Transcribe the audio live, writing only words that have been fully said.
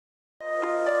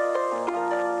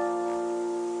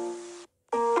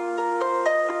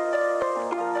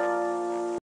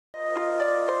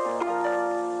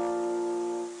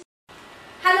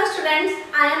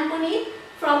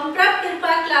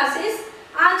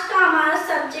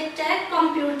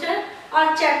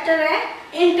और चैप्टर है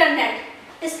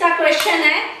इंटरनेट। इसका क्वेश्चन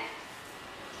है,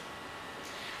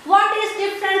 what is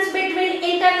difference between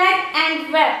internet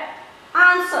and web?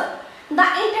 Answer, the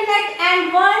internet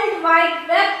and world wide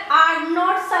web are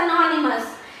not synonymous.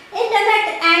 Internet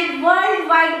and World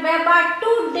Wide Web are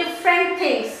two different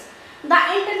things. The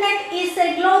Internet is a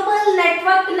global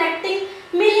network connecting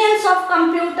millions of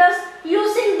computers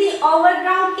using the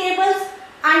overground cables,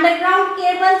 underground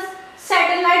cables,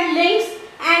 satellite links,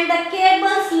 and the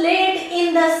cables laid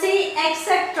in the sea,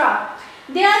 etc.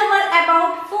 There were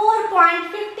about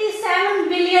 4.57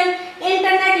 billion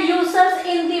Internet users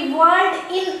in the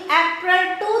world in April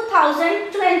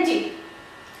 2020.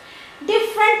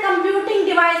 Different computing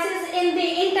devices in the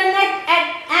Internet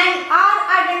and are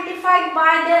identified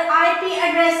by their IP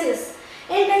addresses.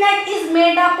 Internet is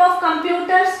made up of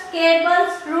computers,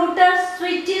 cables, routers,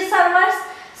 switches, servers,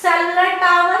 cellular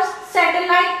towers,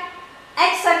 satellite,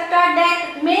 etc.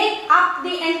 that make up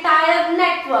the entire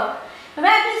network.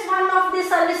 Web is one of the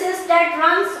services that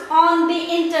runs on the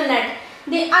Internet.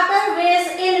 The other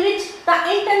ways in which the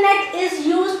Internet is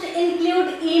used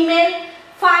include email,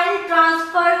 file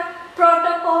transfer,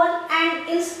 protocol, and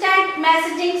instant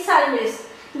messaging service.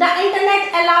 The Internet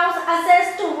allows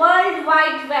access to World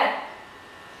Wide Web.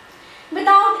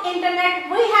 Without Internet,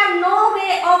 we have no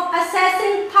way of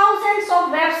accessing thousands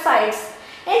of websites.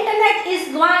 Internet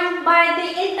is governed by the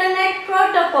Internet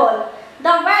Protocol.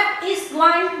 The web is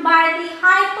governed by the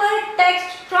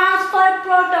Hypertext Transfer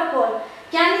Protocol,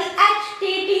 यानी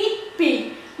HTTP.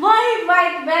 World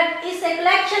Wide Web is a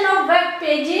collection of web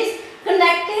pages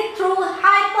connected through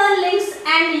hyperlinks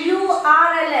and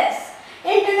URLs.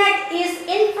 Internet is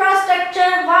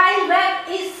infrastructure while web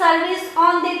is service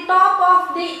on the top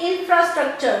of the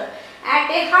infrastructure. At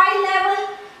a high level,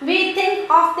 we think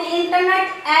of the Internet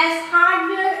as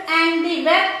hardware and the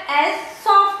web as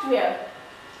software.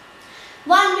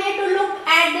 One way to look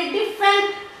at the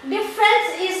difference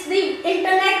is the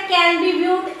Internet can be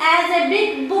viewed as a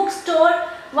big bookstore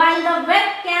while the web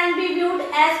can be viewed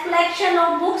as collection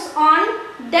of books on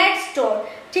desktop.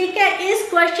 ठीक है, इस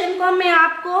question को मैं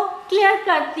आपको clear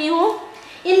करती हूँ,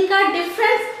 इनका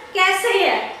difference कैसे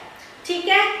है। ठीक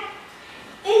है,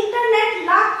 इंटरनेट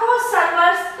लाखों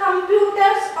सर्वर्स,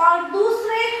 कंप्यूटर्स और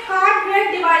दूसरे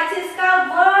हार्डवेयर डिवाइसेस का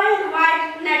वर्ल्ड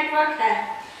वाइड नेटवर्क है।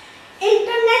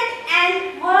 Internet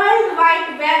and world wide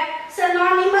web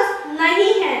synonymous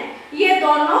नहीं है, ये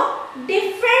दोनों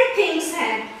डिफरेंट थिंग्स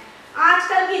हैं।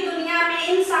 आजकल की दुनिया में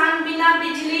इंसान बिना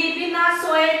बिजली, बिना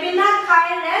सोए, बिना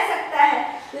खाए रह सकता है,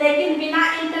 लेकिन बिना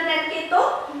इंटरनेट के तो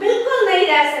बिल्कुल नहीं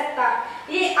रह सकता।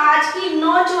 ये आज की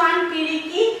नौजवान पीढ़ी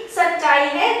की सच्चाई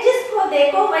है, जिसको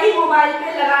देखो वही मोबाइल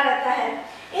पे लगा रहता है।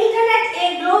 इंटरनेट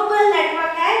एक ग्लोबल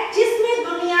नेटवर्क है जिसमें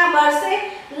दुनिया भर से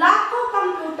लाखों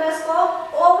कंप्यूटर्स को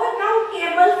overground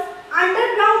cables,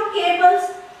 underground cables,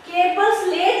 cables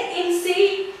lead इन सी,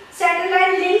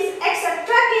 सैटेलाइट लिंक्स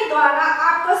एक्सेट्रा के द्वारा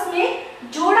आपस में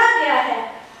जोड़ा गया है।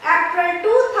 अप्रैल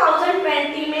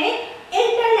 2020 में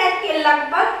इंटरनेट के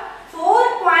लगभग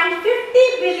 4.50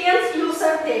 बिलियन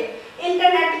यूजर थे।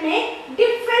 इंटरनेट में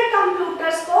डिफरेंट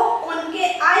कंप्यूटर्स को उनके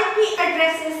आईपी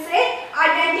एड्रेसेस से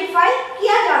आइडेंटिफाई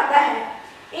किया जाता है।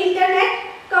 Internet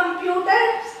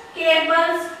computers,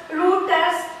 cables,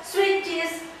 routers,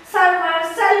 switches, server,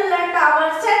 cellular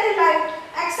tower, satellite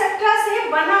etcetera से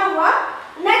बना हुआ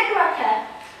नेटवर्क है।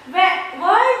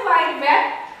 वर्ल्ड वाइड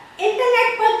वेब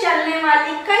इंटरनेट पर चलने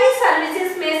वाली कई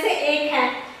सर्विसेज में से एक है।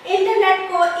 इंटरनेट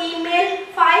को email,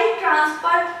 file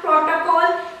transfer, protocol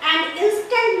and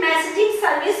instant messaging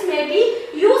service में भी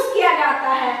यूज किया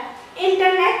जाता है।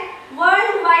 इंटरनेट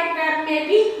वर्ल्ड वाइड वेब में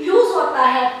भी यूज होता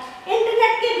है।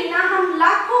 इंटरनेट के बिना हम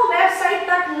लाखों वेबसाइट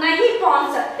तक नहीं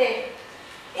पहुंच सकते।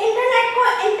 इंटरनेट को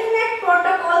इंटरनेट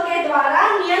प्रोटोकॉल के द्वारा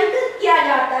नियंत्रित किया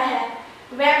जाता है।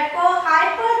 वेब को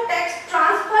हाइपरटेक्स्ट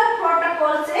ट्रांसफर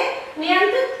प्रोटोकॉल से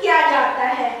नियंत्रित किया जाता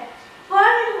है।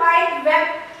 World wide web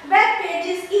web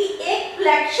pages की एक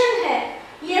कलेक्शन है।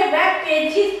 ये web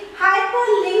pages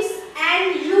hyperlinks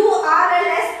and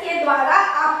URLs के द्वारा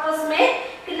आपस में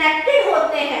कनेक्टेड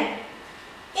होते हैं।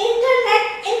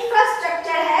 इंटरनेट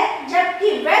इंफ्रास्ट्रक्चर है,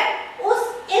 जबकि वेब उस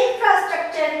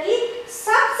इंफ्रास्ट्रक्चर की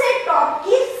सबसे टॉप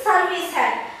की सर्विस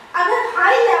है। अगर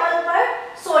हाई लेवल पर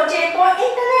सोचे तो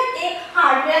इंटरनेट एक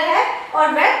हार्डवेयर है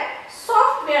और वेब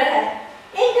सॉफ्टवेयर है।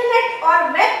 इंटरनेट और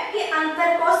वेब के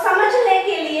अंतर को समझने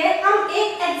के लिए हम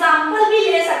एक एग्जांपल भी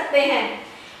ले सकते हैं।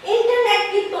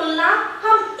 इंटरनेट की तुलना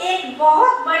हम एक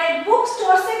बहुत बड़े बुक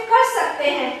स्टोर से कर सकते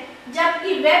हैं,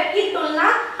 जबकि वेब की तुलना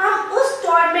हम उस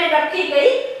स्टोर में रखी गई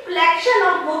कलेक्शन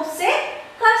ऑफ बुक से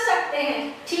कर सकते हैं।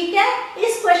 ठीक है,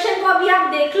 इस क्वेश्चन को अभी आप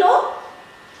देख लो।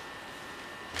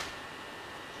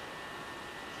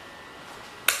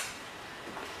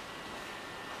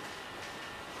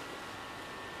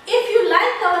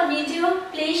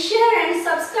 please share and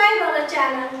subscribe our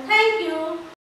channel. Thank you.